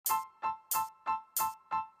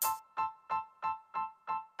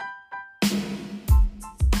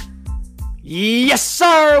Yes,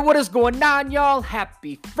 sir. What is going on, y'all?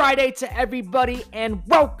 Happy Friday to everybody, and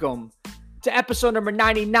welcome to episode number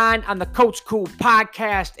 99 on the Coach Cool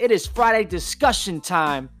podcast. It is Friday discussion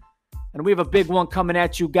time, and we have a big one coming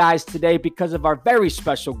at you guys today because of our very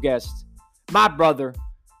special guest, my brother,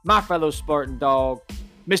 my fellow Spartan dog,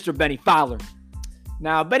 Mr. Benny Fowler.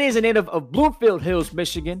 Now, Benny is a native of Bloomfield Hills,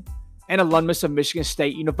 Michigan, and alumnus of Michigan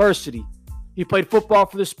State University. He played football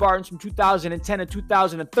for the Spartans from 2010 to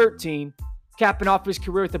 2013, capping off his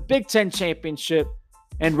career with a Big Ten championship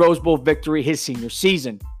and Rose Bowl victory his senior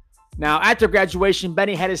season. Now, after graduation,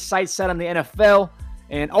 Benny had his sights set on the NFL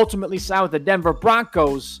and ultimately signed with the Denver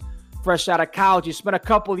Broncos. Fresh out of college, he spent a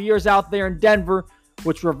couple of years out there in Denver,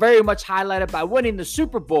 which were very much highlighted by winning the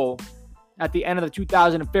Super Bowl at the end of the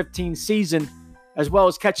 2015 season, as well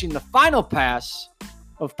as catching the final pass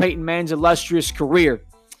of Peyton Manning's illustrious career.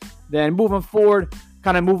 Then moving forward,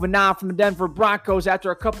 kind of moving on from the Denver Broncos after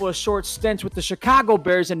a couple of short stints with the Chicago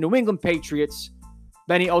Bears and New England Patriots,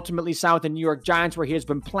 Benny ultimately signed with the New York Giants, where he has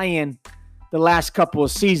been playing the last couple of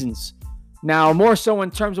seasons. Now, more so in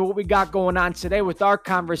terms of what we got going on today with our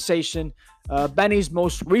conversation, Benny's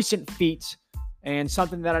most recent feat, and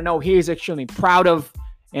something that I know he is extremely proud of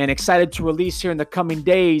and excited to release here in the coming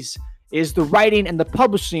days, is the writing and the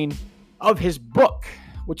publishing of his book,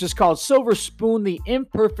 which is called Silver Spoon, The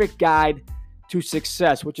Imperfect Guide to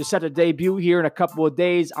Success, which is set to debut here in a couple of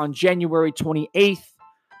days on January 28th.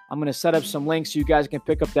 I'm going to set up some links so you guys can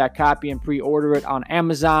pick up that copy and pre-order it on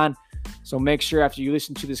Amazon. So make sure after you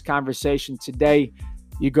listen to this conversation today,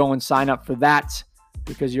 you go and sign up for that,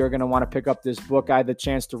 because you're going to want to pick up this book. I had the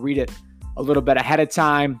chance to read it a little bit ahead of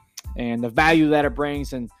time, and the value that it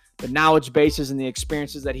brings and the knowledge bases and the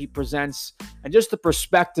experiences that he presents and just the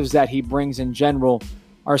perspectives that he brings in general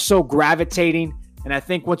are so gravitating. And I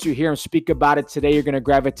think once you hear him speak about it today, you're going to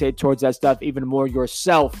gravitate towards that stuff even more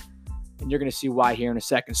yourself. And you're going to see why here in a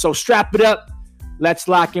second. So strap it up. Let's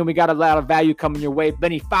lock in. We got a lot of value coming your way.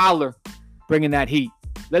 Benny Fowler bringing that heat.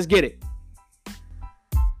 Let's get it.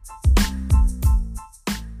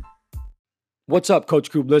 What's up,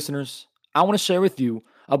 Coach Coop listeners? I want to share with you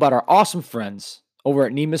about our awesome friends over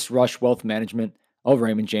at Nemus Rush Wealth Management of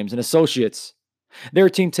Raymond James & Associates. Their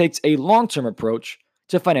team takes a long-term approach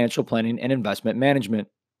to financial planning and investment management,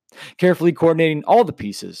 carefully coordinating all the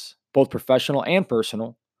pieces, both professional and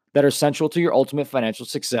personal, that are central to your ultimate financial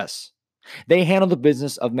success. They handle the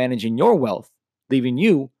business of managing your wealth, leaving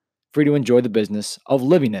you free to enjoy the business of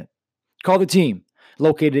living it. Call the team,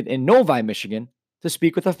 located in Novi, Michigan, to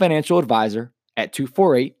speak with a financial advisor at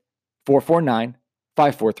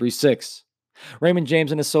 248-449-5436. Raymond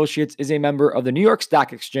James & Associates is a member of the New York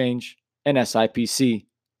Stock Exchange and SIPC.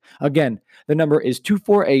 Again, the number is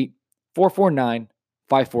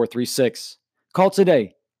 248-449-5436. Call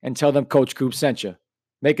today and tell them Coach Coop sent you.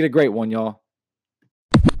 Make it a great one, y'all.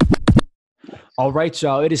 All right,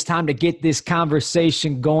 y'all. It is time to get this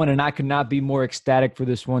conversation going, and I could not be more ecstatic for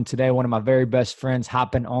this one today. One of my very best friends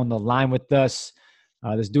hopping on the line with us.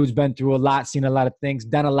 This dude's been through a lot, seen a lot of things,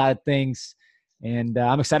 done a lot of things, and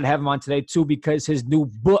I'm excited to have him on today, too, because his new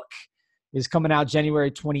book is coming out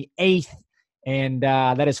January 28th. And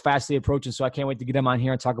that is fastly approaching, so I can't wait to get him on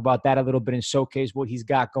here and talk about that a little bit and showcase what he's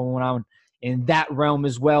got going on in that realm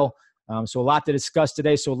as well. So a lot to discuss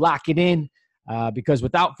today, so lock it in, because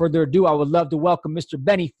without further ado, I would love to welcome Mr.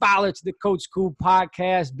 Benny Fowler to the Coach Cool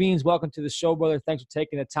podcast. Beans, welcome to the show, brother. Thanks for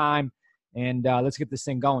taking the time, and let's get this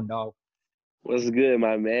thing going, dog. What's good,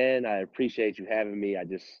 my man? I appreciate you having me. I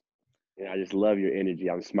just love your energy.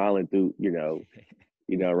 I'm smiling through,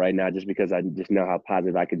 right now, just because I just know how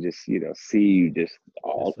positive I could just, see you just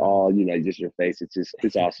all, just your face.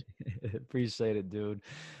 It's awesome. Appreciate it, dude.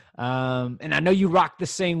 And I know you rock the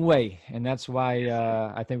same way, and that's why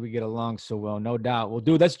I think we get along so well, no doubt. Well,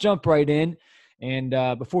 dude, let's jump right in. And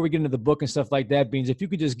before we get into the book and stuff like that, Beans, if you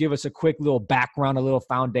could just give us a quick little background, a little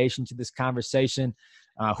foundation to this conversation,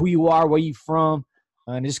 who you are, where you from,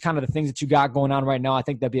 and just kind of the things that you got going on right now. I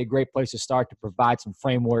think that'd be a great place to start to provide some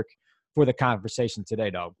framework for the conversation today,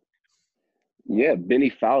 dog. Yeah, Benny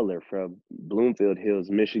Fowler from Bloomfield Hills,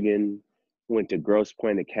 Michigan. Went to Grosse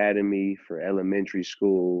Pointe Academy for elementary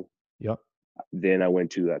school. Yep. Then I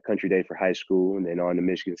went to Country Day for high school, and then on to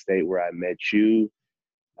Michigan State, where I met you.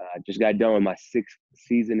 Just got done with my 6th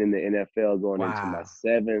season in the NFL, going into my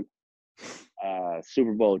 7th.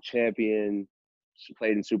 Super Bowl champion,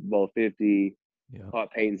 played in Super Bowl 50. Yep.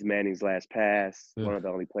 Caught Peyton Manning's last pass. One of the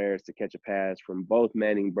only players to catch a pass from both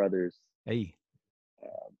Manning brothers. Hey.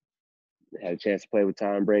 Had a chance to play with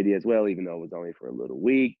Tom Brady as well, even though it was only for a little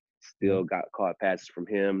week. Still got caught passes from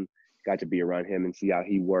him. Got to be around him and see how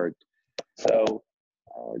he worked. So,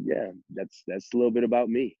 that's a little bit about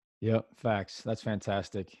me. Yep, facts. That's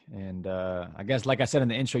fantastic. And I guess, like I said in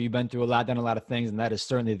the intro, you've been through a lot, done a lot of things, and that is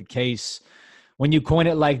certainly the case when you coin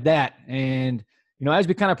it like that. And, as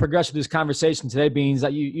we kind of progress through this conversation today, Beans,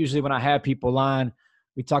 that usually when I have people on,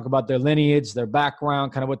 we talk about their lineage, their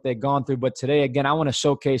background, kind of what they've gone through. But today, again, I want to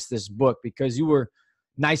showcase this book because you were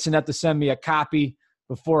nice enough to send me a copy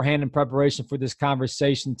beforehand in preparation for this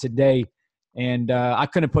conversation today. And I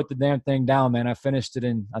couldn't put the damn thing down, man. I finished it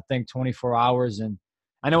in, I think, 24 hours. And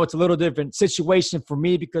I know it's a little different situation for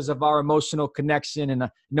me because of our emotional connection and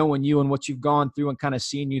knowing you and what you've gone through and kind of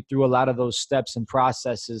seeing you through a lot of those steps and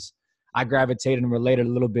processes. I gravitated and related a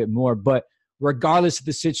little bit more. But regardless of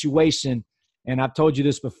the situation, and I've told you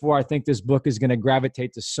this before, I think this book is going to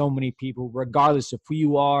gravitate to so many people, regardless of who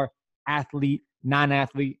you are, athlete,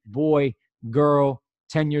 non-athlete, boy, girl,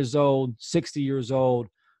 10 years old, 60 years old.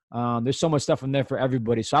 There's so much stuff in there for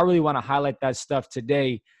everybody. So I really want to highlight that stuff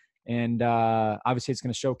today. And obviously, it's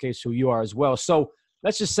going to showcase who you are as well. So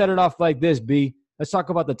let's just set it off like this, B. Let's talk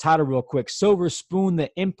about the title real quick. Silver Spoon,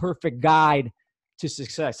 The Imperfect Guide to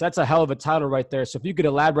Success. That's a hell of a title right there. So if you could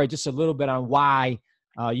elaborate just a little bit on why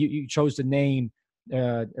you chose to name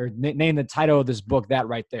the title of this book that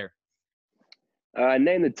right there. I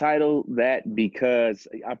named the title that because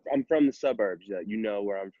I'm from the suburbs. You know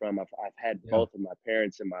where I'm from. I've had both of my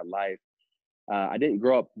parents in my life. I didn't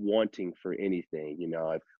grow up wanting for anything.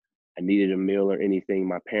 If I needed a meal or anything,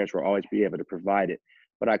 my parents were always be able to provide it.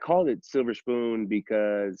 But I called it Silver Spoon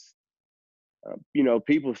because,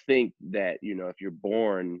 people think that, if you're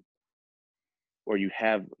born or you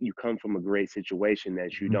come from a great situation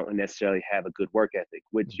that you don't necessarily have a good work ethic,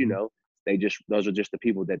 which, those are just the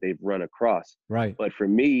people that they've run across. Right. But for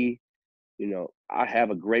me, I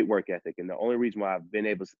have a great work ethic. And the only reason why I've been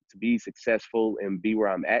able to be successful and be where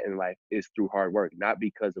I'm at in life is through hard work, not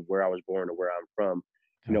because of where I was born or where I'm from.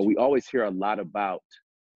 Gotcha. We always hear a lot about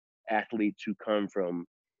athletes who come from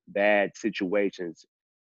bad situations,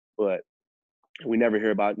 but we never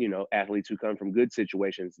hear about, athletes who come from good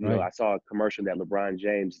situations. Right. I saw a commercial that LeBron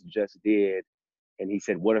James just did, and he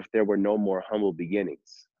said, what if there were no more humble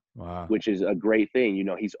beginnings? Wow. Which is a great thing.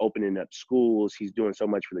 He's opening up schools. He's doing so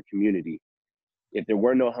much for the community. If there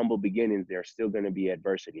were no humble beginnings, there's still going to be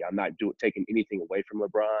adversity. I'm not taking anything away from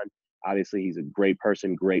LeBron. Obviously, he's a great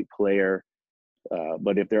person, great player.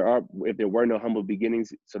 But if there were no humble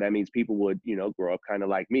beginnings, so that means people would, grow up kind of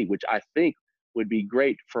like me, which I think would be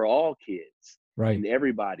great for all kids, right, and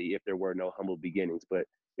everybody if there were no humble beginnings. But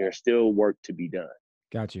there's still work to be done.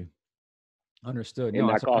 Got you. Understood. And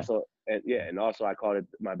no, and also I called it,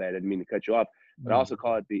 my bad, I didn't mean to cut you off, but I also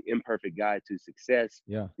call it The Imperfect Guide to Success.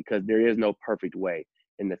 Yeah. Because there is no perfect way.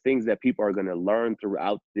 And the things that people are going to learn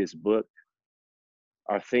throughout this book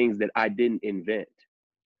are things that I didn't invent.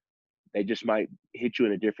 They just might hit you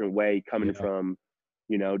in a different way coming from,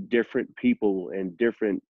 different people and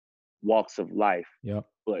different walks of life. Yeah.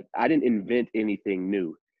 But I didn't invent anything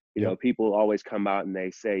new. People always come out and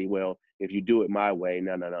they say, well, if you do it my way,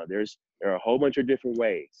 no. There are a whole bunch of different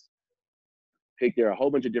ways. There are a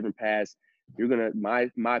whole bunch of different paths.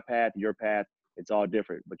 My path, your path, it's all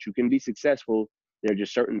different. But you can be successful. There are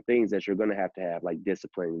just certain things that you're going to have, like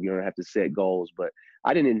discipline. You're going to have to set goals. But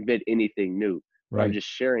I didn't invent anything new. Right. I'm just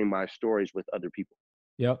sharing my stories with other people.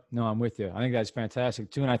 Yep. No, I'm with you. I think that's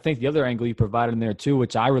fantastic too. And I think the other angle you provided in there too,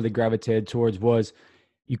 which I really gravitated towards, was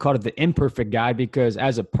you called it the imperfect guide, because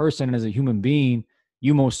as a person and as a human being,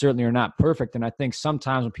 you most certainly are not perfect. And I think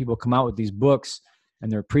sometimes when people come out with these books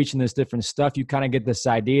and they're preaching this different stuff, you kind of get this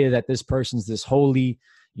idea that this person's this holy,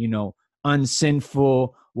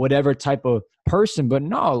 unsinful, whatever type of person. But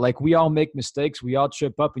no, like, we all make mistakes. We all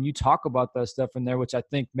trip up, and you talk about that stuff in there, which I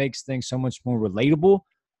think makes things so much more relatable,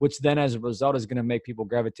 which then as a result is going to make people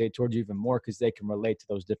gravitate towards you even more because they can relate to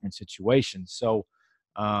those different situations. So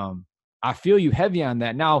I feel you heavy on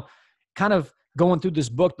that. Now, kind of going through this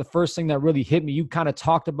book, the first thing that really hit me, you kind of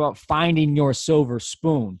talked about finding your silver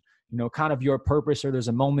spoon, kind of your purpose, or there's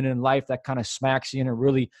a moment in life that kind of smacks you and it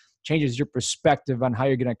really changes your perspective on how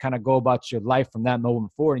you're going to kind of go about your life from that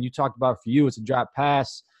moment forward. And you talked about, for you, it's a drop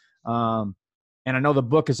pass. And I know the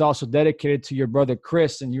book is also dedicated to your brother,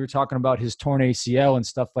 Chris, and you were talking about his torn ACL and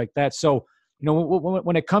stuff like that. So,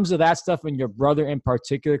 when it comes to that stuff and your brother in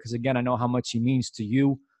particular, because again, I know how much he means to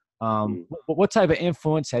you, what type of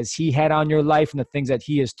influence has he had on your life and the things that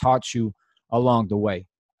he has taught you along the way?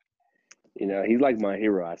 He's like my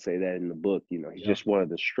hero. I say that in the book. He's just one of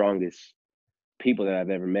the strongest people that I've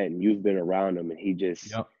ever met, and you've been around him, and he's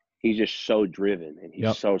just so driven, and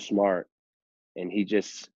he's so smart, and he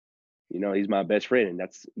just, he's my best friend. And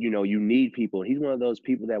that's, you need people. He's one of those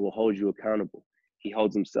people that will hold you accountable. He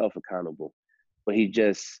holds himself accountable, but he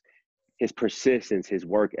his persistence, his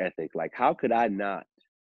work ethic. Like, how could I not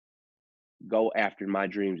go after my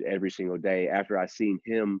dreams every single day after I seen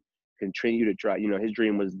him continue to try? His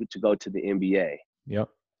dream was to go to the NBA. Yep.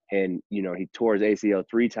 And, he tore his ACL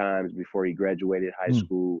 3 times before he graduated high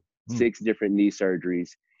school, 6 different knee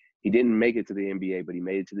surgeries. He didn't make it to the NBA, but he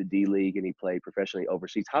made it to the D League and he played professionally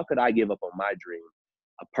overseas. How could I give up on my dream,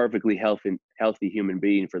 a perfectly healthy human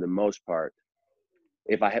being for the most part,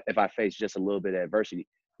 if I face just a little bit of adversity?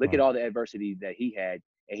 Look at all the adversity that he had,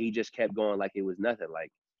 and he just kept going like it was nothing. Like,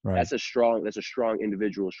 that's a strong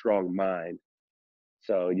individual, strong mind.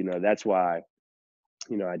 So, that's why,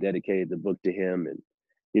 I dedicated the book to him.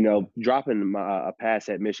 And, dropping a pass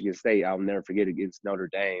at Michigan State, I'll never forget, against Notre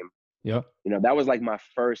Dame. Yep. That was like my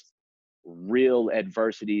first real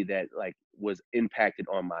adversity that like was impacted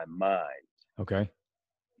on my mind. Okay.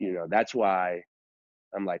 That's why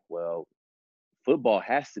I'm like, well, football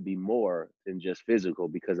has to be more than just physical,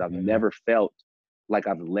 because I've never felt like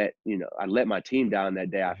I let my team down that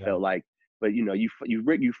day. I felt like, but you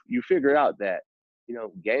figure out that,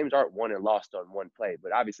 games aren't won and lost on one play,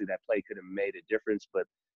 but obviously that play could have made a difference. But,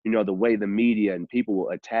 the way the media and people will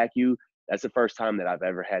attack you, that's the first time that I've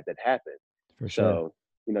ever had that happen. For sure.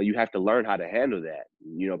 So, you have to learn how to handle that.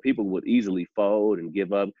 People would easily fold and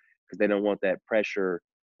give up because they don't want that pressure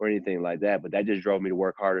or anything like that. But that just drove me to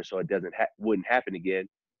work harder so it wouldn't happen again.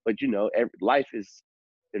 But, life is,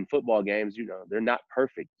 in football games, they're not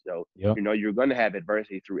perfect. So, you're going to have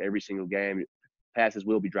adversity through every single game. Passes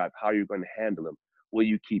will be dropped. How are you going to handle them? Will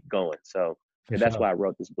you keep going? So that's why I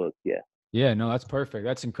wrote this book. Yeah. Yeah, no, that's perfect.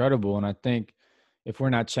 That's incredible. And I think if we're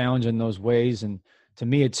not challenging those ways, and to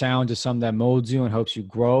me, a challenge is something that molds you and helps you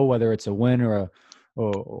grow, whether it's a win or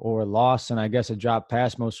a loss. And I guess a drop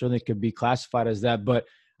pass most certainly could be classified as that. But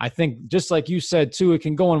I think just like you said too, it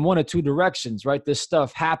can go in one of two directions, right? This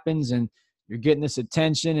stuff happens and you're getting this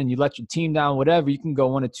attention and you let your team down, whatever. You can go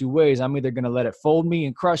one of two ways. I'm either going to let it fold me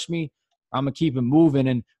and crush me, or I'm going to keep it moving.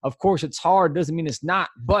 And of course it's hard. Doesn't mean it's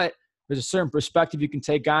not, but there's a certain perspective you can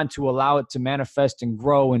take on to allow it to manifest and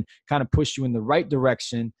grow and kind of push you in the right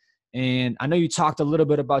direction. And I know you talked a little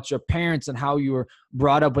bit about your parents and how you were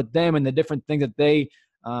brought up with them and the different things that they,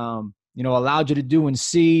 allowed you to do and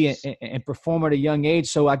see and perform at a young age.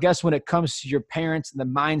 So I guess when it comes to your parents and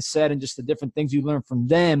the mindset and just the different things you learned from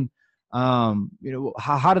them,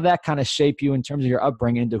 how did that kind of shape you in terms of your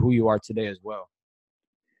upbringing into who you are today as well?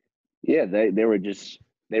 Yeah,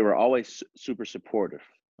 they were always super supportive.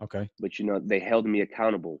 Okay. But, they held me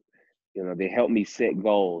accountable. They helped me set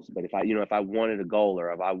goals. But if I wanted a goal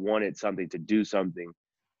or if I wanted something to do something,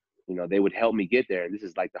 they would help me get there. And this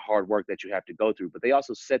is like the hard work that you have to go through. But they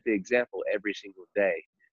also set the example every single day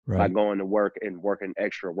by going to work and working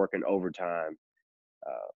extra, working overtime,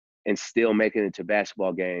 and still making it to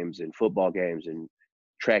basketball games and football games and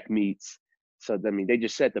track meets. So, they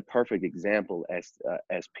just set the perfect example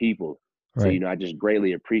as people. Right. So, I just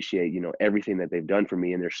greatly appreciate, everything that they've done for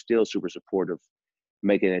me, and they're still super supportive,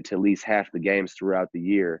 making it to at least half the games throughout the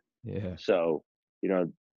year. Yeah. So,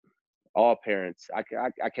 all parents, I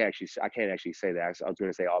can't actually say that. I was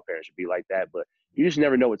going to say all parents should be like that, but you just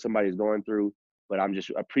never know what somebody's going through. But I'm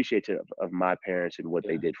just appreciative of my parents and what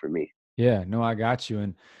they did for me. Yeah, no, I got you.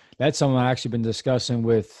 And that's something I've actually been discussing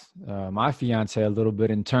with my fiance a little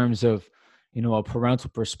bit in terms of, a parental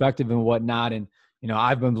perspective and whatnot. And,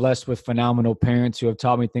 I've been blessed with phenomenal parents who have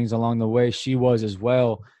taught me things along the way. She was as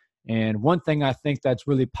well. And one thing I think that's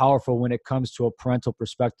really powerful when it comes to a parental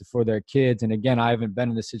perspective for their kids, and again, I haven't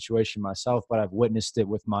been in this situation myself, but I've witnessed it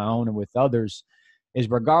with my own and with others, is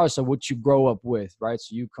regardless of what you grow up with, right?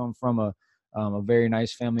 So you come from a very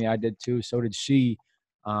nice family. I did too. So did she.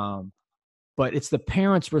 But it's the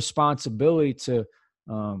parents' responsibility to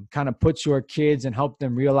kind of put your kids and help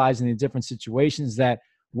them realize in the different situations that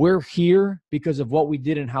we're here because of what we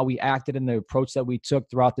did and how we acted and the approach that we took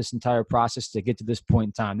throughout this entire process to get to this point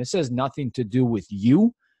in time. This has nothing to do with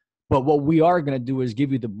you, but what we are going to do is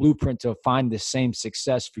give you the blueprint to find the same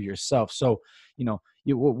success for yourself. So,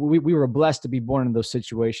 we were blessed to be born in those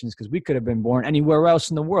situations because we could have been born anywhere else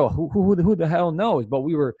in the world. Who the hell knows? But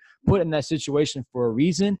we were put in that situation for a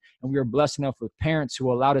reason, and we were blessed enough with parents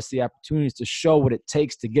who allowed us the opportunities to show what it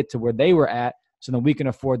takes to get to where they were at, so that we can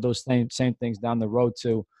afford those same things down the road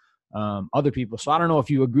to other people. So I don't know if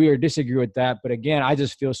you agree or disagree with that, but again, I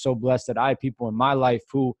just feel so blessed that I have people in my life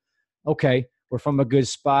who, okay, we're from a good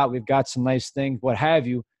spot, we've got some nice things, what have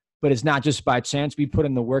you, but it's not just by chance. We put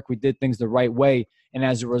in the work, we did things the right way, and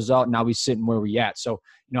as a result, now we're sitting where we're at. So,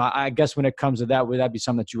 I guess when it comes to that, would that be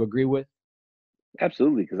something that you agree with?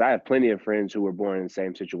 Absolutely, because I have plenty of friends who were born in the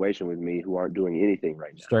same situation with me who aren't doing anything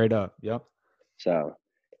right now. Straight up, yep. So,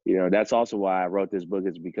 That's also why I wrote this book,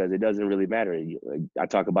 is because it doesn't really matter. I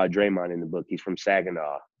talk about Draymond in the book. He's from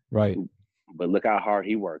Saginaw. Right. But look how hard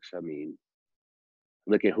he works. I mean,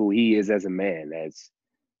 look at who he is as a man. It's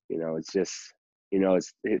just,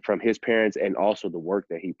 it's from his parents and also the work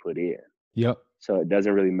that he put in. Yep. So it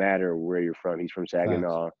doesn't really matter where you're from. He's from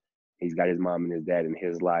Saginaw. Facts. He's got his mom and his dad in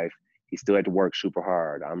his life. He still had to work super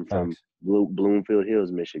hard. I'm from Facts. Bloomfield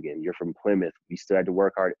Hills, Michigan. You're from Plymouth. We still had to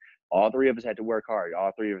work hard. All three of us had to work hard.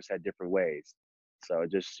 All three of us had different ways. So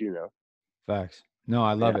just, Facts. No,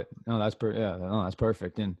 I love it. No, that's that's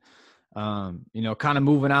perfect. And, kind of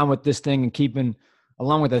moving on with this thing and keeping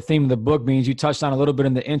along with the theme of the book, means you touched on a little bit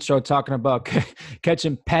in the intro, talking about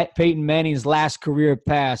catching Peyton Manning's last career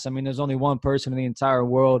pass. I mean, there's only one person in the entire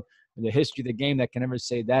world in the history of the game that can ever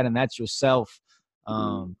say that, and that's yourself.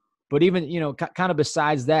 But even, kind of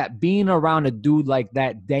besides that, being around a dude like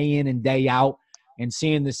that day in and day out and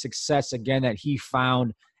seeing the success again that he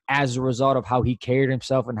found as a result of how he carried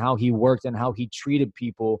himself and how he worked and how he treated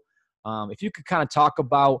people. If you could kind of talk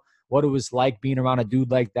about what it was like being around a dude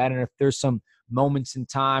like that, and if there's some moments in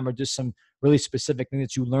time or just some really specific thing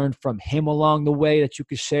that you learned from him along the way that you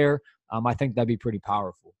could share, I think that'd be pretty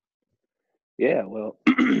powerful. Yeah, well,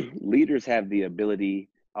 leaders have the ability.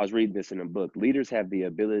 I was reading this in a book. Leaders have the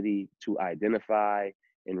ability to identify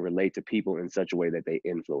and relate to people in such a way that they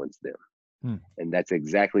influence them. And that's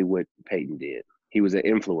exactly what Peyton did. He was an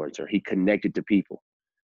influencer. He connected to people.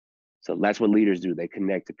 So that's what leaders do. They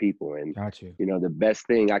connect to people. And, the best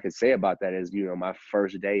thing I could say about that is, my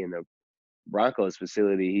first day in the Broncos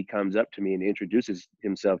facility, he comes up to me and introduces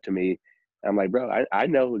himself to me. I'm like, bro, I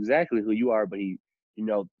know exactly who you are, but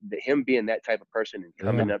him being that type of person and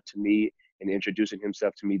coming up to me and introducing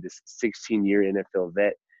himself to me, this 16-year NFL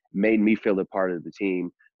vet, made me feel a part of the team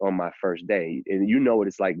on my first day. And what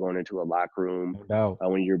it's like going into a locker room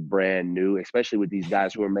when you're brand new, especially with these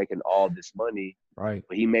guys who are making all this money. Right.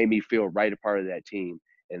 But he made me feel right a part of that team.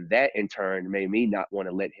 And that in turn made me not want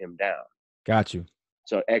to let him down. Got you.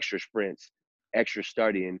 So extra sprints, extra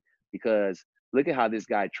studying, because look at how this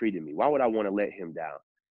guy treated me. Why would I want to let him down?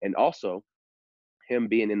 And also, him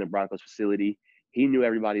being in the Broncos facility, he knew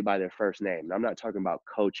everybody by their first name. And I'm not talking about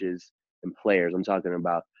coaches and players. I'm talking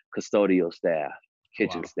about custodial staff,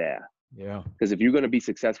 kitchen staff. Yeah. Because if you're going to be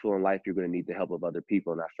successful in life, you're going to need the help of other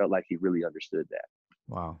people. And I felt like he really understood that.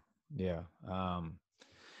 Wow. Yeah.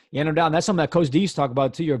 Yeah, no doubt. And that's something that Coach D used to talk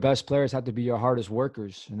about too. Your best players have to be your hardest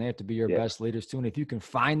workers, and they have to be your best leaders too. And if you can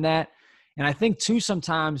find that, and I think too,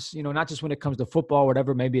 sometimes, not just when it comes to football,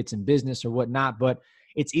 whatever, maybe it's in business or whatnot, but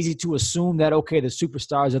it's easy to assume that, okay, the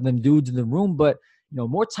superstars are them dudes in the room, but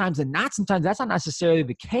more times than not, sometimes that's not necessarily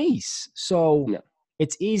the case. So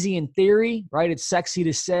it's easy in theory, right? It's sexy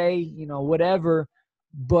to say, whatever,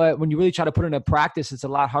 but when you really try to put it into practice, it's a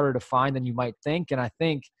lot harder to find than you might think. And I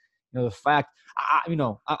think, the fact, I'm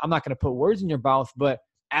not going to put words in your mouth, but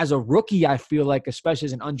as a rookie, I feel like, especially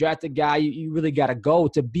as an undrafted guy, you really got to go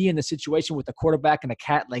to be in the situation with a quarterback and a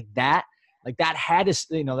cat like that. Like that had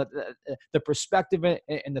to, the perspective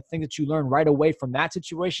and the thing that you learn right away from that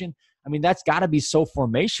situation. I mean, that's got to be so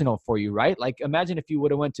formational for you, right? Like imagine if you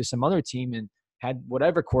would have went to some other team and had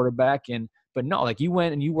whatever quarterback, but no, like you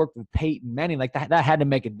went and you worked with Peyton Manning, like that had to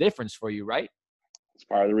make a difference for you, right? It's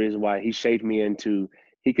part of the reason why he shaped me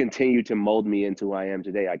he continued to mold me into who I am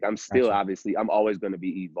today. Like I'm still, obviously, I'm always going to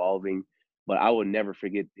be evolving, but I will never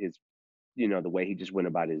forget his, the way he just went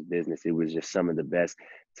about his business. It was just some of the best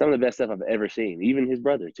stuff I've ever seen. Even his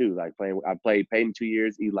brother too. Like I played Peyton 2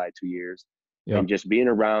 years, Eli 2 years, and just being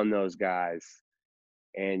around those guys.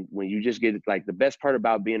 And when you just get like the best part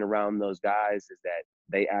about being around those guys is that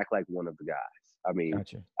they act like one of the guys. I mean,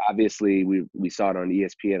 obviously we saw it on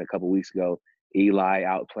ESPN a couple of weeks ago. Eli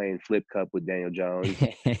out playing Flip Cup with Daniel Jones.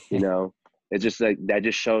 It's just like that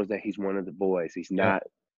just shows that he's one of the boys. He's not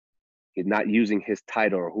using his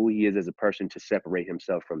title or who he is as a person to separate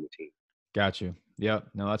himself from the team. Got you. Yep.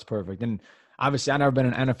 No, that's perfect. And obviously I've never been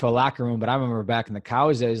in an NFL locker room, but I remember back in the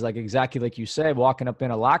Cowboys days, like exactly like you said, walking up in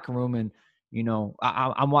a locker room and,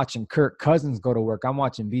 I'm watching Kirk Cousins go to work. I'm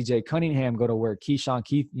watching BJ Cunningham go to work, Keith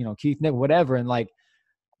Nick, whatever. And like,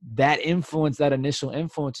 that influence, that initial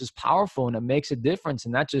influence is powerful and it makes a difference.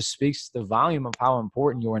 And that just speaks to the volume of how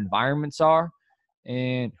important your environments are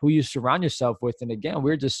and who you surround yourself with. And again,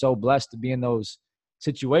 we're just so blessed to be in those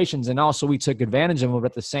situations. And also we took advantage of them, but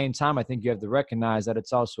at the same time, I think you have to recognize that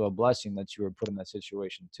it's also a blessing that you were put in that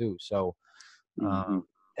situation too. So,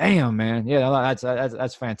 damn, man. Yeah,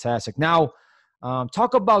 that's fantastic. Now,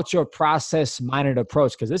 talk about your process-minded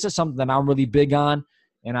approach, because this is something that I'm really big on.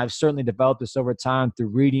 And I've certainly developed this over time through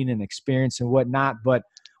reading and experience and whatnot. But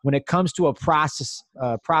when it comes to a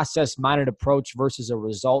process-minded approach versus a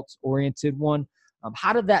results-oriented one,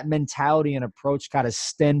 how did that mentality and approach kind of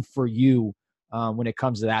stem for you when it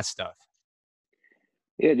comes to that stuff?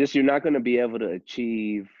 Yeah, just you're not going to be able to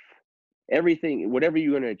achieve everything, whatever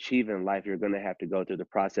you're going to achieve in life, you're going to have to go through the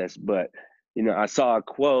process. But, I saw a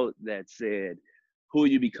quote that said, who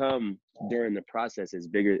you become during the process is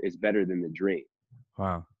better than the dream.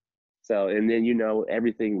 Wow. So, and then,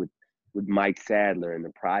 everything with Mike Sadler and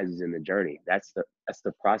the prize is in the journey. That's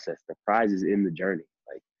the process. The prize is in the journey.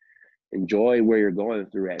 Like, enjoy where you're going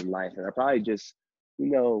through at in life. And I probably just,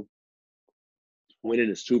 winning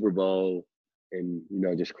a Super Bowl and,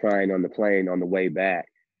 just crying on the plane on the way back.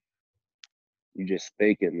 You just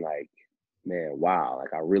thinking like, man, wow,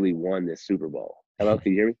 like I really won this Super Bowl. Hello,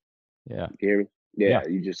 can you hear me? Yeah. Can you hear me? Yeah.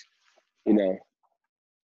 You just, you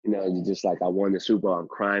just like, I won the Super Bowl. I'm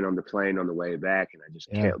crying on the plane on the way back, and I just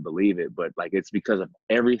can't believe it. But like, it's because of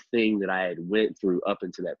everything that I had went through up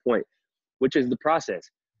until that point, which is the process,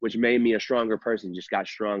 which made me a stronger person. Just got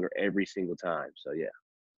stronger every single time. So yeah.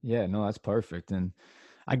 Yeah, no, that's perfect. And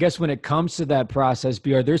I guess when it comes to that process,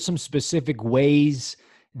 BR, there's some specific ways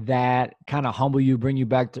that kind of humble you, bring you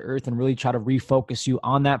back to earth, and really try to refocus you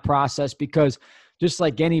on that process. Because just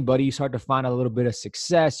like anybody, you start to find a little bit of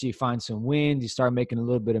success, you find some wins, you start making a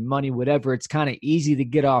little bit of money, whatever. It's kind of easy to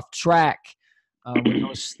get off track when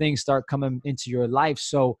those things start coming into your life.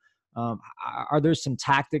 So are there some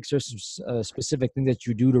tactics or some specific things that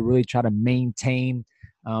you do to really try to maintain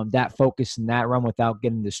that focus in that realm without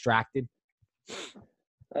getting distracted?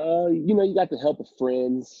 You got the help of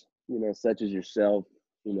friends, such as yourself.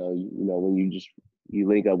 When you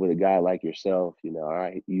link up with a guy like yourself, all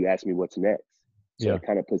right, you ask me what's next. So it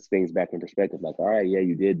kind of puts things back in perspective. Like, all right, yeah,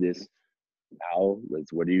 you did this. Now,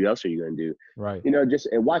 what else are you going to do? Right. Just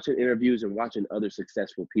and watching interviews and watching other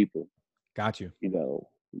successful people. Got you.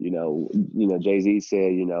 Jay-Z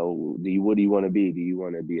said, what do you want to be? Do you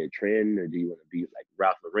want to be a trend, or do you want to be like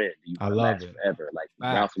Ralph Lauren? Do you want to last forever? Like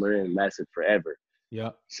Ralph Lauren lasted forever.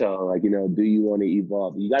 Yeah. So like, do you want to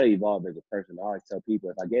evolve? You got to evolve as a person. I always tell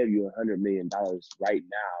people, if I gave you $100 million right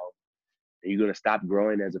now, are you going to stop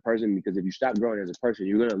growing as a person? Because if you stop growing as a person,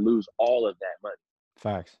 you're going to lose all of that money.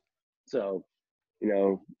 Facts. So,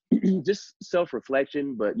 just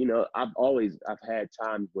self-reflection. But, I've had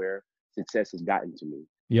times where success has gotten to me.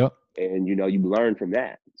 Yep. And, you learn from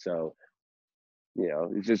that. So,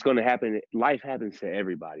 it's just going to happen. Life happens to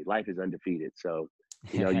everybody. Life is undefeated. So,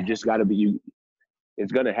 you just got to be,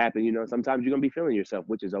 it's going to happen. Sometimes you're going to be feeling yourself,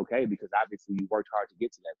 which is okay, because obviously you worked hard to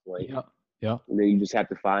get to that point. Yep. Yep. And then you just have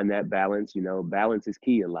to find that balance. Balance is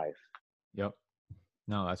key in life. Yep.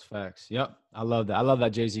 No, that's facts. Yep. I love that. I love that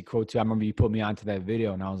Jay-Z quote too. I remember you put me onto that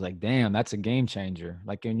video and I was like, damn, that's a game changer.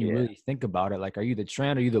 Like, when you really think about it, like, are you the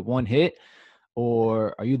trend? Are you the one hit?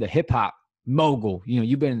 Or are you the hip hop mogul?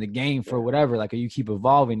 You've been in the game for whatever. Like, you keep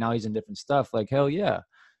evolving. Now he's in different stuff. Like, hell yeah.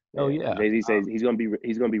 Oh yeah. Jay-Z says he's gonna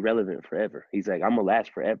be relevant forever. He's like, I'm gonna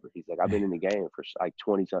last forever. He's like, I've been in the game for like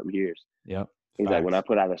 20 something years. Yep. He's like, when I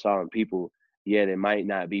put out a song, people, it might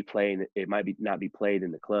not be playing. It might not be played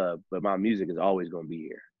in the club, but my music is always gonna be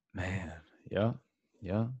here. Man, yeah.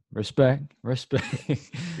 Yeah. Respect.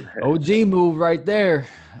 OG move right there.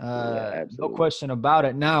 No question about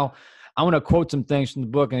it. Now, I want to quote some things from the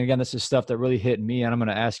book. And again, this is stuff that really hit me, and I'm going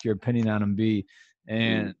to ask your opinion on them, B.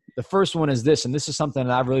 And the first one is this, and this is something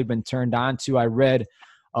that I've really been turned on to. I read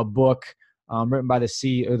a book written by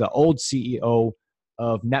the old CEO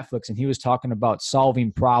of Netflix, and he was talking about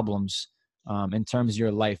solving problems in terms of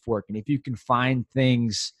your life work. And if you can find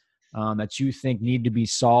things that you think need to be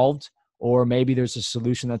solved, or maybe there's a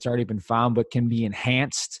solution that's already been found but can be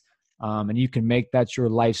enhanced, and you can make that your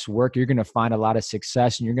life's work, you're going to find a lot of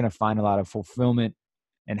success, and you're going to find a lot of fulfillment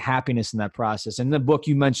and happiness in that process. In the book,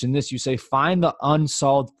 you mentioned this. You say, find the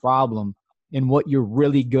unsolved problem in what you're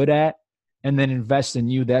really good at, and then invest in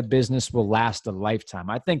you. That business will last a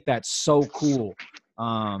lifetime. I think that's so cool.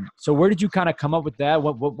 So where did you kind of come up with that?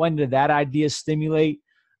 When did that idea stimulate?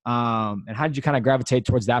 And how did you kind of gravitate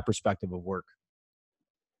towards that perspective of work?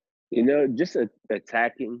 Just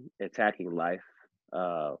attacking life.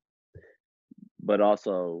 But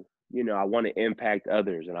also, I want to impact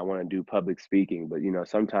others, and I want to do public speaking. But,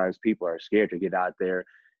 sometimes people are scared to get out there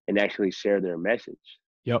and actually share their message.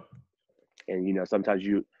 Yep. And, sometimes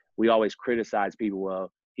we always criticize people.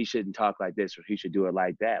 Well, he shouldn't talk like this, or he should do it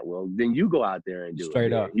like that. Well, then you go out there and do it.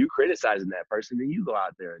 Straight up. You criticizing that person, then you go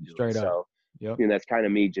out there and do it. So, that's kind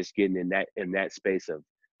of me just getting in that space of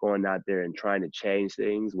going out there and trying to change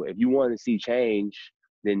things. Well, if you want to see change,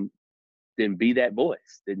 then be that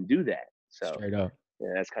voice, then do that. So straight up.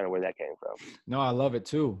 Yeah, that's kind of where that came from. No, I love it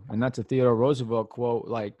too. And that's a Theodore Roosevelt quote.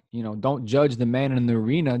 Like, don't judge the man in the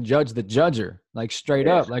arena, judge the judger. Like straight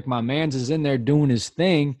up, like my man's is in there doing his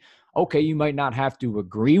thing. Okay, you might not have to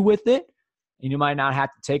agree with it and you might not have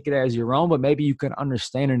to take it as your own, but maybe you can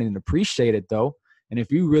understand it and appreciate it though. And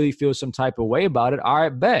if you really feel some type of way about it, all right,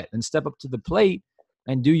 bet. And step up to the plate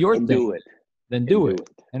and do your thing. Do it. Then do it.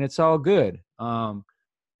 And it's all good.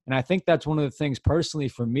 And I think that's one of the things personally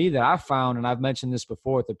for me that I found, and I've mentioned this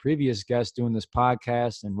before with the previous guest doing this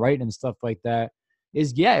podcast and writing and stuff like that,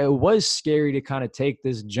 is, yeah, it was scary to kind of take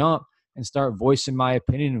this jump and start voicing my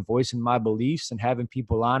opinion and voicing my beliefs and having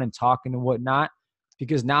people on and talking and whatnot,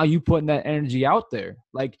 because now you putting that energy out there.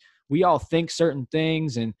 Like we all think certain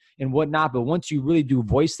things and whatnot, but once you really do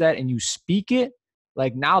voice that and you speak it,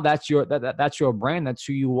 like now that's your brand, that's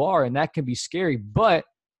who you are, and that can be scary. But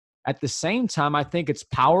at the same time, I think it's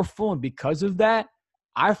powerful. And because of that,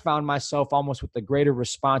 I found myself almost with a greater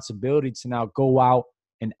responsibility to now go out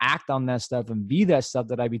and act on that stuff and be that stuff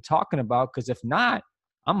that I be talking about. Because if not,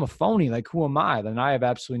 I'm a phony. Like, who am I? Then I have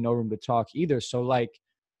absolutely no room to talk either. So like,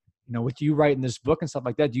 with you writing this book and stuff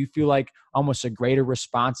like that, do you feel like almost a greater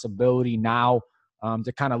responsibility now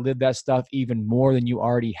to kind of live that stuff even more than you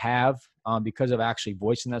already have because of actually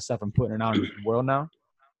voicing that stuff and putting it out in the world now?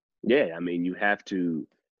 Yeah. I mean,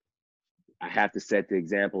 I have to set the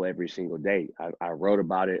example every single day. I wrote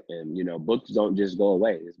about it, and books don't just go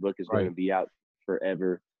away. This book is going to be out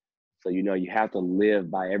forever. So you have to live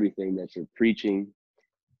by everything that you're preaching.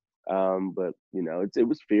 But it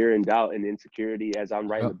was fear and doubt and insecurity as I'm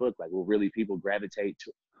writing the book. Like, will really people gravitate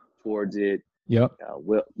towards it? Yep.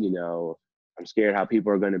 I'm scared how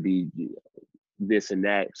people are going to be this and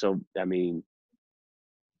that. So I mean,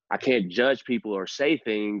 I can't judge people or say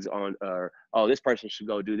things on, oh, this person should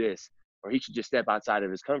go do this, or he should just step outside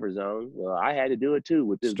of his comfort zone. Well, I had to do it too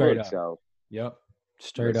with this book. So, yep,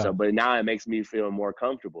 straight up. But now it makes me feel more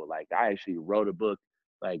comfortable. Like I actually wrote a book.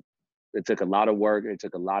 Like it took a lot of work. It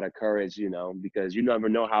took a lot of courage, because you never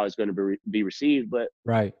know how it's going to be received. But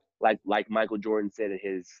like Michael Jordan said in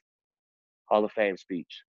his Hall of Fame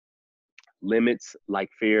speech, limits like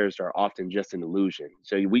fears are often just an illusion.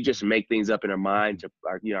 So we just make things up in our mind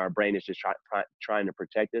our brain is just trying to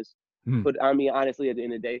protect us. But I mean, honestly, at the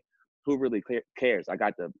end of the day, who really cares? I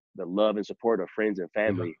got the love and support of friends and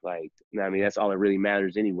family. Like, I mean, that's all that really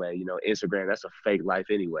matters anyway. Instagram, that's a fake life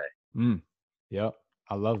anyway. Yep.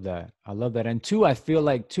 I love that. And two, I feel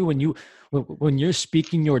like too, when you're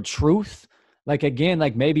speaking your truth, like, again,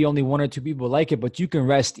 like maybe only one or two people like it, but you can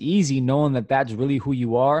rest easy knowing that that's really who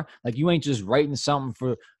you are. Like you ain't just writing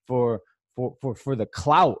something for the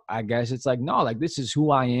clout, I guess. It's like, no, like this is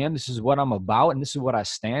who I am. This is what I'm about. And this is what I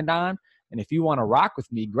stand on. And if you want to rock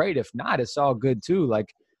with me, great. If not, it's all good too.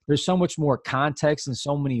 Like there's so much more context and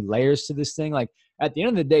so many layers to this thing. Like at the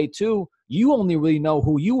end of the day too, you only really know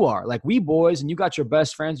who you are. Like we boys, and you got your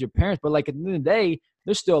best friends, your parents, but like at the end of the day,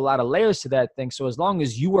 there's still a lot of layers to that thing. So as long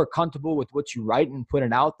as you are comfortable with what you write and put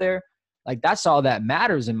it out there, like that's all that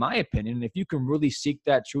matters in my opinion. And if you can really seek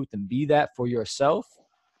that truth and be that for yourself,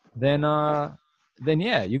 then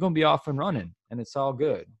yeah, you're going to be off and running and it's all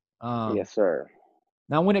good. Yes, sir.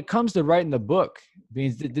 Now, when it comes to writing the book,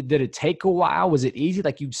 did it take a while? Was it easy?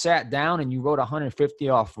 Like you sat down and you wrote 150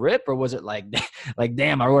 off rip, or was it like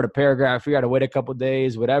damn, I wrote a paragraph here, I had to wait a couple of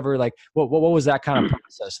days, whatever? Like what was that kind of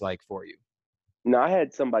process like for you? No, I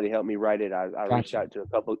had somebody help me write it. I reached out to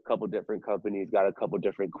a couple different companies, got a couple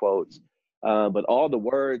different quotes, but all the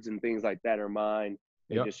words and things like that are mine.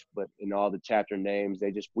 But in all the chapter names,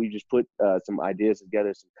 we just put some ideas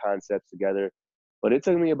together, some concepts together. But it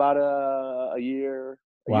took me about a year,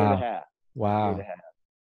 year and a half. Wow.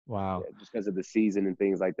 Yeah, just because of the season and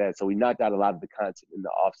things like that. So we knocked out a lot of the content in the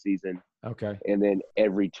off season. Okay. And then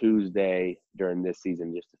every Tuesday during this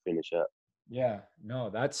season just to finish up. Yeah,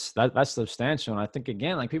 no, that's substantial. And I think,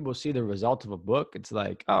 again, like people see the result of a book. It's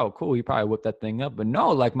like, oh, cool, he probably whipped that thing up. But no,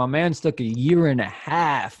 like my man's took a year and a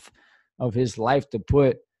half of his life to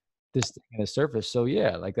put this thing on the surface. So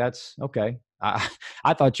yeah, like that's okay.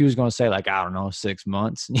 I thought you was going to say like, I don't know, 6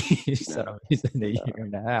 months. He said a year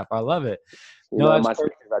and a half. I love it. In my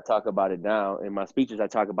speeches, I talk about it now. In my speeches, I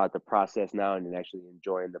talk about the process now and actually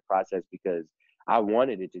enjoying the process because I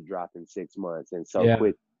wanted it to drop in 6 months and so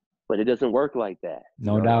quick. But it doesn't work like that.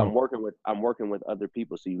 No doubt. I'm working with other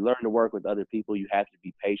people. So you learn to work with other people. You have to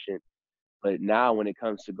be patient. But now when it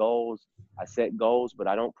comes to goals, I set goals, but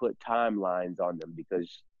I don't put timelines on them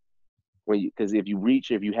because if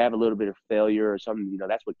you have a little bit of failure or something,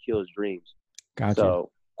 that's what kills dreams. Gotcha.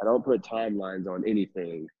 So I don't put timelines on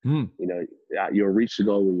anything. You'll reach the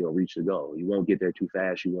goal when you'll reach the goal. You won't get there too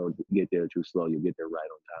fast. You won't get there too slow. You'll get there right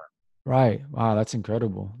on time. Right. Wow, that's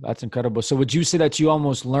incredible. That's incredible. So would you say that you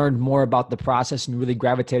almost learned more about the process and you really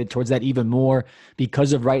gravitated towards that even more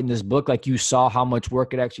because of writing this book? Like you saw how much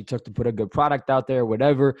work it actually took to put a good product out there,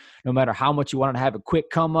 whatever, no matter how much you wanted to have a quick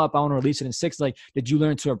come up, I want to release it in 6. Like, did you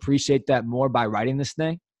learn to appreciate that more by writing this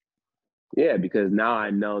thing? Yeah, because now I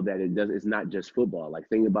know that it's not just football. Like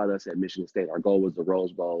think about us at Michigan State. Our goal was the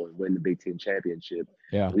Rose Bowl and win the Big Ten championship.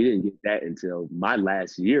 Yeah. We didn't get that until my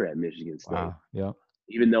last year at Michigan State. Wow. Yeah.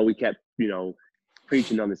 Even though we kept,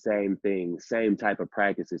 preaching on the same thing, same type of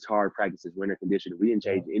practices, hard practices, winter conditioning. We didn't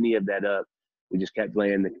change any of that up. We just kept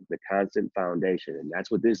laying the constant foundation. And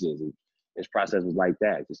that's what this is. This process was like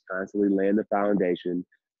that, just constantly laying the foundation,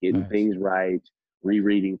 getting Nice. things right,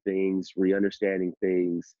 rereading things, re-understanding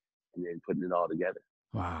things, and then putting it all together.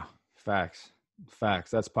 Wow. Facts.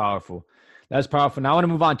 Facts. That's powerful. That's powerful. Now I want to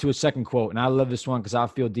move on to a second quote. And I love this one because I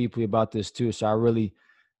feel deeply about this too. So I really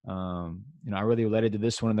related to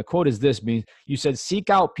this one. And the quote is this: means you said, seek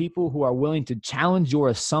out people who are willing to challenge your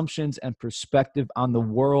assumptions and perspective on the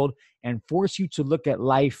world and force you to look at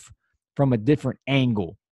life from a different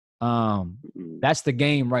angle. Mm-hmm. That's the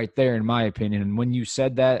game right there, in my opinion. And when you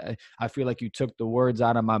said that, I feel like you took the words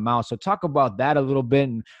out of my mouth. So talk about that a little bit,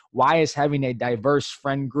 and why is having a diverse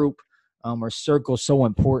friend group or circle so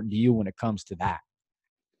important to you when it comes to that?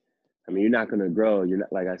 I mean, you're not going to grow. You're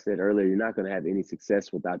not, like I said earlier, you're not going to have any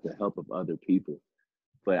success without the help of other people.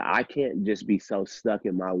 But I can't just be so stuck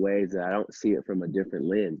in my ways that I don't see it from a different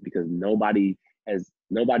lens, because nobody's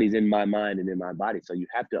in my mind and in my body. So you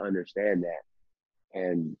have to understand that.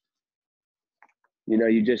 And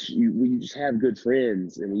you just have good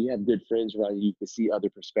friends, and when you have good friends around you, you can see other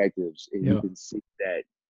perspectives, and you Yeah. can see that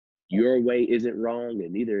your way isn't wrong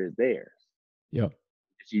and neither is theirs. Yep.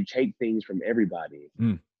 You take things from everybody,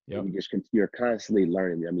 Yep. and you're constantly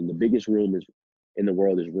learning. I mean, the biggest room is in the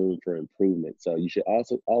world is room for improvement. So you should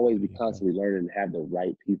also always be constantly learning and have the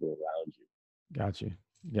right people around you. Got you.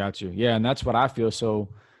 Got you. Yeah. And that's what I feel. So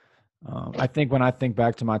I think when I think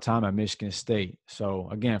back to my time at Michigan State, so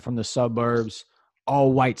again, from the suburbs,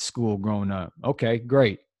 all white school growing up. Okay,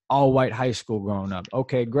 great. All white high school growing up.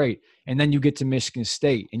 Okay, great. And then you get to Michigan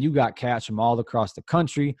State and you got cats from all across the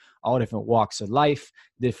country, all different walks of life,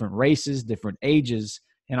 different races, different ages.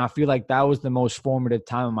 And I feel like that was the most formative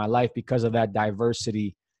time of my life because of that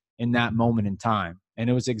diversity in that moment in time. And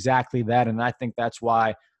it was exactly that. And I think that's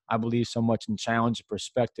why I believe so much in challenge and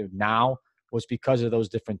perspective now, was because of those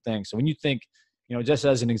different things. So when you think, just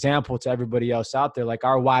as an example to everybody else out there, like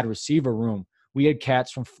our wide receiver room, we had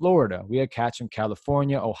cats from Florida, we had cats from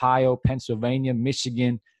California, Ohio, Pennsylvania,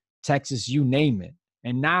 Michigan, Texas, you name it.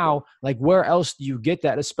 And now, like, where else do you get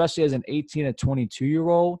that, especially as an 18 to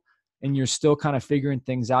 22-year-old, and you're still kind of figuring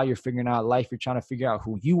things out. You're figuring out life. You're trying to figure out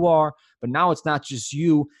who you are. But now it's not just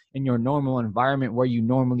you in your normal environment where you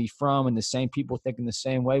normally from and the same people thinking the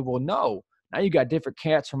same way. Well, no. Now you got different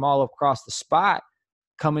cats from all across the spot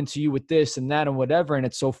coming to you with this and that and whatever. And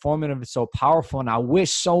it's so formative. It's so powerful. And I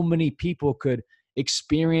wish so many people could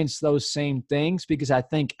experience those same things, because I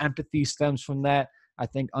think empathy stems from that. I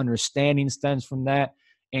think understanding stems from that.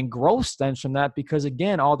 And growth stems from that, because,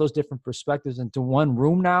 again, all those different perspectives into one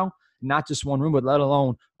room now, not just one room, but let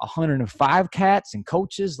alone 105 cats and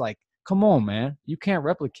coaches. Like, come on, man. You can't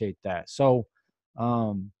replicate that. So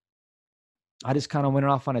I just kind of went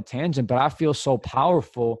off on a tangent, but I feel so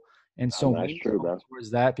powerful and so That's true, bro.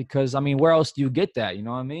 towards that, because, I mean, where else do you get that? You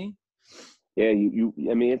know what I mean? Yeah, I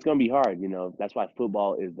mean, it's going to be hard. That's why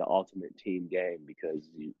football is the ultimate team game, because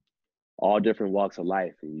all different walks of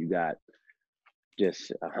life, and you got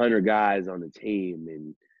just 100 guys on the team,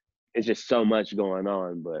 and it's just so much going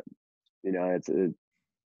on. But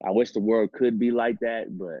I wish the world could be like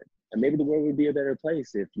that, but maybe the world would be a better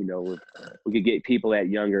place if we could get people at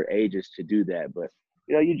younger ages to do that. But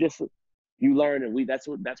you learn, and that's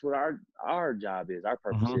what our job is. Our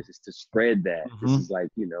purpose is to spread that. This is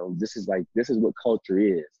like this is what culture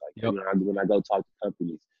is. Like when I go talk to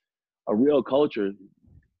companies, a real culture.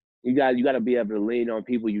 You got to be able to lean on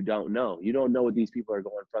people you don't know. You don't know what these people are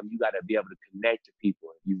going from. You got to be able to connect to people.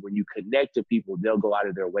 When you connect to people, they'll go out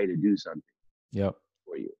of their way to do something. Yep.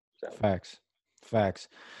 For you. So. Facts.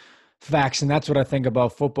 And that's what I think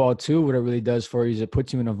about football too. What it really does for you is it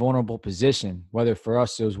puts you in a vulnerable position, whether for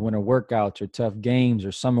us it was winter workouts or tough games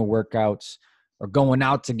or summer workouts or going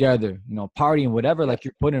out together, partying, whatever. Like,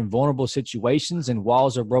 you're put in vulnerable situations and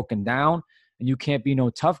walls are broken down and you can't be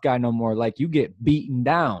no tough guy no more. Like, you get beaten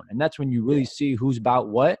down, and that's when you really see who's about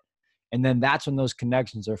what. And then that's when those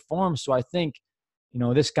connections are formed. So I think,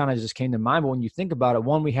 this kind of just came to mind, but when you think about it,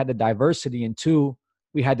 one, we had the diversity, and two,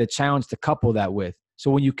 we had the challenge to couple that with.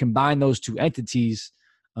 So when you combine those two entities,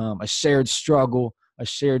 a shared struggle, a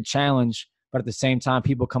shared challenge, but at the same time,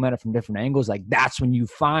 people come at it from different angles. Like that's when you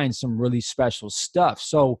find some really special stuff.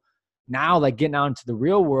 So now, like getting out into the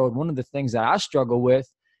real world, one of the things that I struggle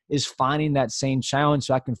with is finding that same challenge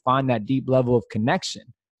so I can find that deep level of connection.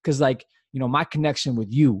 Because like, my connection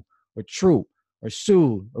with you or True or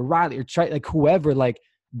Sue or Riley or Trey, like whoever, like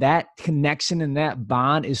that connection and that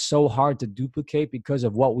bond is so hard to duplicate because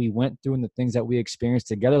of what we went through and the things that we experienced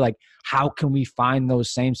together. Like, how can we find those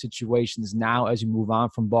same situations now as you move on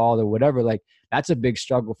from ball or whatever? Like, that's a big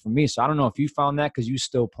struggle for me. So I don't know if you found that because you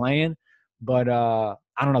still playing, but I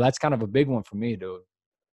don't know. That's kind of a big one for me, dude.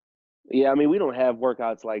 Yeah, I mean, we don't have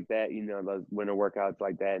workouts like that, those winter workouts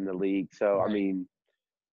like that in the league. So, I mean,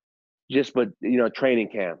 but training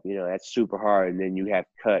camp, that's super hard. And then you have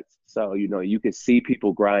cuts. So, you can see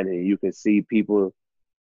people grinding. You can see people,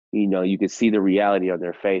 you can see the reality on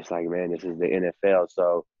their face. Like, man, this is the NFL.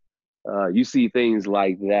 So you see things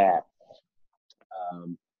like that.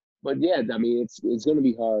 But yeah, I mean, it's going to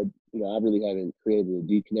be hard. I really haven't created a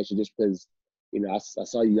deep connection just because, I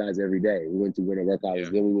saw you guys every day. We went to winter workouts,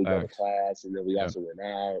 then we would go to class, and then we also went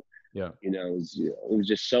out. It was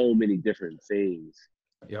just so many different things.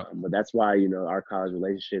 Yeah. But that's why, our college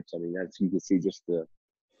relationships, I mean, you can see just the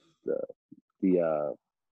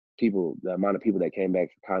people, the amount of people that came back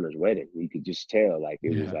for Connor's wedding. You could just tell, like,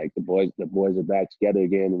 it was like the boys are back together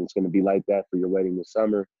again, and it's going to be like that for your wedding this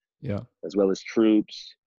summer. Yeah. As well as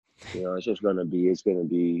troops. It's just going to be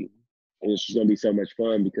so much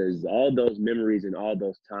fun because all those memories and all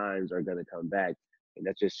those times are going to come back. And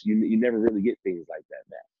that's just, you never really get things like that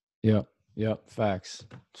back. Yeah. Yeah.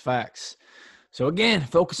 Facts. So again,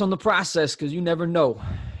 focus on the process because you never know.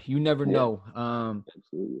 You never know.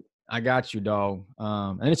 Absolutely. I got you, dog.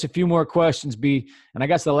 And it's a few more questions, B. And I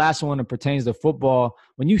guess the last one that pertains to football.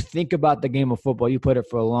 When you think about the game of football, you played it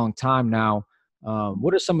for a long time now.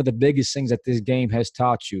 What are some of the biggest things that this game has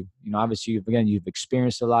taught you? Obviously, you've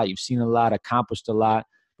experienced a lot, you've seen a lot, accomplished a lot.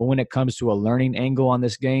 But when it comes to a learning angle on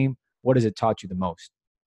this game, what has it taught you the most?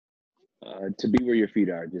 To be where your feet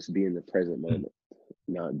are, just be in the present moment.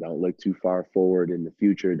 Don't look too far forward in the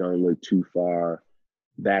future. Don't look too far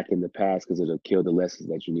back in the past because it'll kill the lessons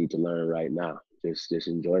that you need to learn right now. Just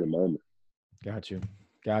enjoy the moment. Got you.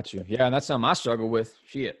 Yeah, and that's something I struggle with.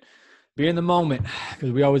 Shit. Be in the moment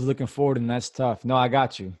because we always looking forward and that's tough. No, I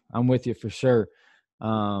got you. I'm with you for sure.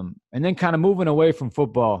 And then kind of moving away from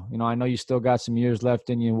football, I know you still got some years left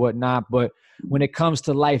in you and whatnot, but when it comes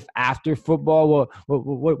to life after football,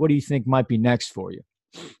 what do you think might be next for you?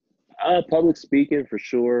 Public speaking for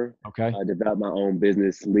sure. Okay. Develop my own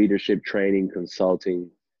business, leadership training, consulting.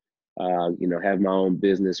 Have my own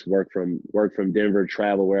business, work from Denver,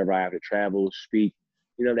 travel wherever I have to travel, speak.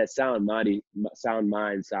 That sound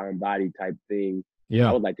mind, sound body type thing. Yeah.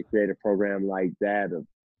 I would like to create a program like that of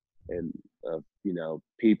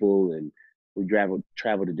people, and we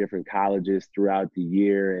travel to different colleges throughout the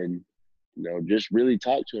year, and just really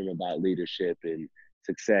talk to them about leadership and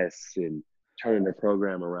success and turning the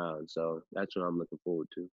program around. So that's what I'm looking forward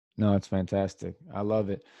to. No, it's fantastic. I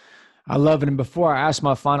love it. And before I ask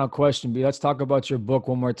my final question, B, let's talk about your book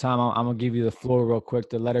one more time. I'm going to give you the floor real quick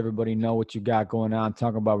to let everybody know what you got going on.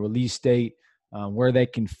 Talk about release date, where they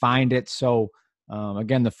can find it. So,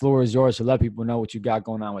 again, the floor is yours to let people know what you got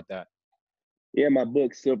going on with that. Yeah, my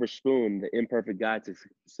book, Silver Spoon, The Imperfect Guide to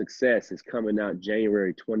Success, is coming out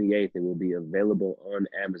January 28th and will be available on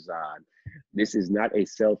Amazon. This is not a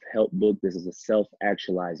self-help book. This is a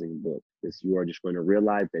self-actualizing book. You are just going to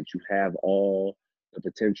realize that you have all the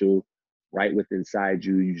potential right within inside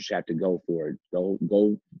you. You just have to go for it.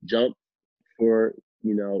 Go jump for,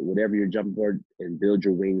 whatever you're jumping for, and build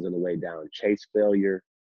your wings on the way down. Chase failure,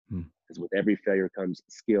 because with every failure comes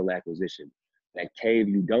skill acquisition. That cave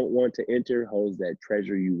you don't want to enter holds that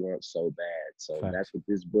treasure you want so bad. So That's what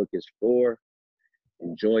this book is for.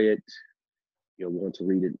 Enjoy it. You'll want to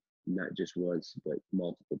read it not just once, but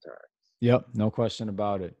multiple times. Yep, no question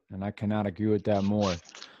about it. And I cannot agree with that more.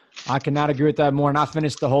 And I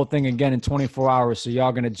finished the whole thing again in 24 hours. So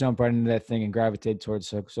y'all going to jump right into that thing and gravitate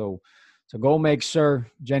towards it. So go make sure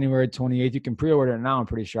January 28th, you can pre-order it now. I'm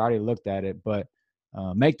pretty sure I already looked at it, but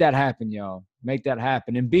make that happen, y'all. Make that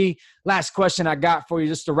happen. And B, last question I got for you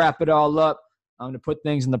just to wrap it all up. I'm going to put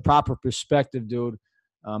things in the proper perspective, dude.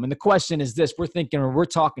 And the question is this. We're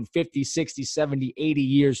talking 50, 60, 70, 80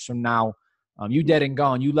 years from now. You dead and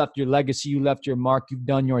gone. You left your legacy. You left your mark. You've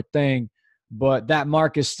done your thing. But that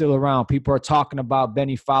mark is still around. People are talking about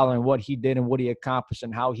Bennie Fowler and what he did and what he accomplished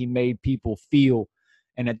and how he made people feel.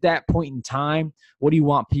 And at that point in time, what do you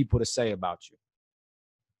want people to say about you?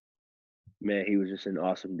 Man, he was just an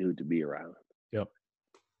awesome dude to be around. Yep.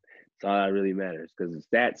 That's all that really matters because the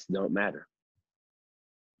stats don't matter.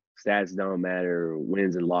 Stats don't matter.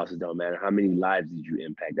 Wins and losses don't matter. How many lives did you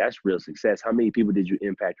impact? That's real success. How many people did you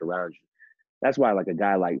impact around you? That's why like a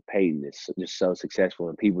guy like Peyton is just so successful,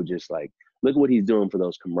 and people just like look what he's doing for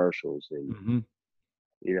those commercials, and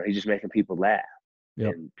he's just making people laugh,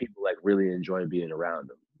 and people like really enjoy being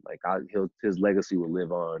around him. Like his legacy will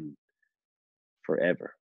live on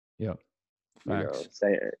forever. Yeah, facts.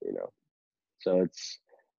 So it's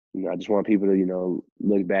I just want people to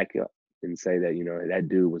look back and say that that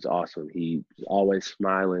dude was awesome. He was always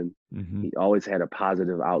smiling. He always had a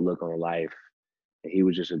positive outlook on life. He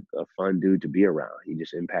was just a fun dude to be around. He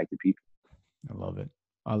just impacted people. I love it.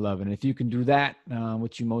 And if you can do that,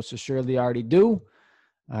 which you most assuredly already do,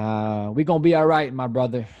 we're going to be all right, my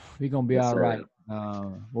brother. We're going to be all right.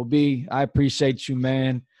 I appreciate you,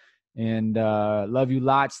 man. And love you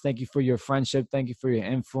lots. Thank you for your friendship. Thank you for your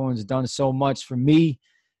influence. Done so much for me.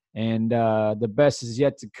 And the best is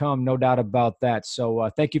yet to come, no doubt about that. So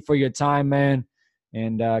thank you for your time, man.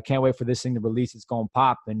 And can't wait for this thing to release. It's going to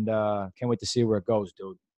pop, and can't wait to see where it goes,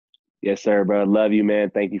 dude. Yes, sir, bro. Love you, man.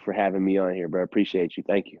 Thank you for having me on here, bro. Appreciate you.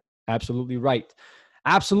 Thank you. Absolutely right.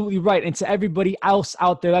 Absolutely right. And to everybody else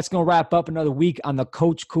out there, that's going to wrap up another week on the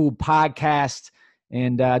Coach Cool podcast.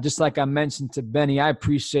 And just like I mentioned to Benny, I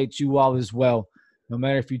appreciate you all as well. No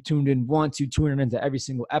matter if you tuned in once, you tune in into every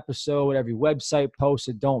single episode, every website post,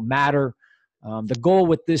 it don't matter. The goal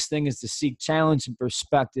with this thing is to seek challenge and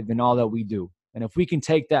perspective in all that we do. And if we can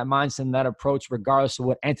take that mindset and that approach, regardless of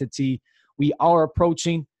what entity we are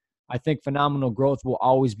approaching, I think phenomenal growth will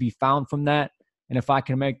always be found from that. And if I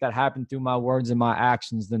can make that happen through my words and my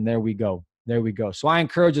actions, then there we go. There we go. So I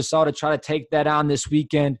encourage us all to try to take that on this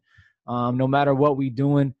weekend, no matter what we're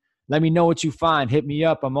doing. Let me know what you find. Hit me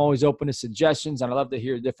up. I'm always open to suggestions, and I love to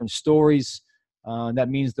hear different stories. That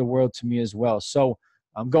means the world to me as well. So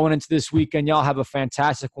I'm going into this weekend. Y'all have a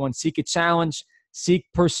fantastic one. Seek a challenge, seek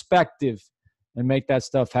perspective, and make that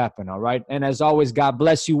stuff happen, all right? And as always, God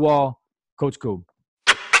bless you all. Coach Cool.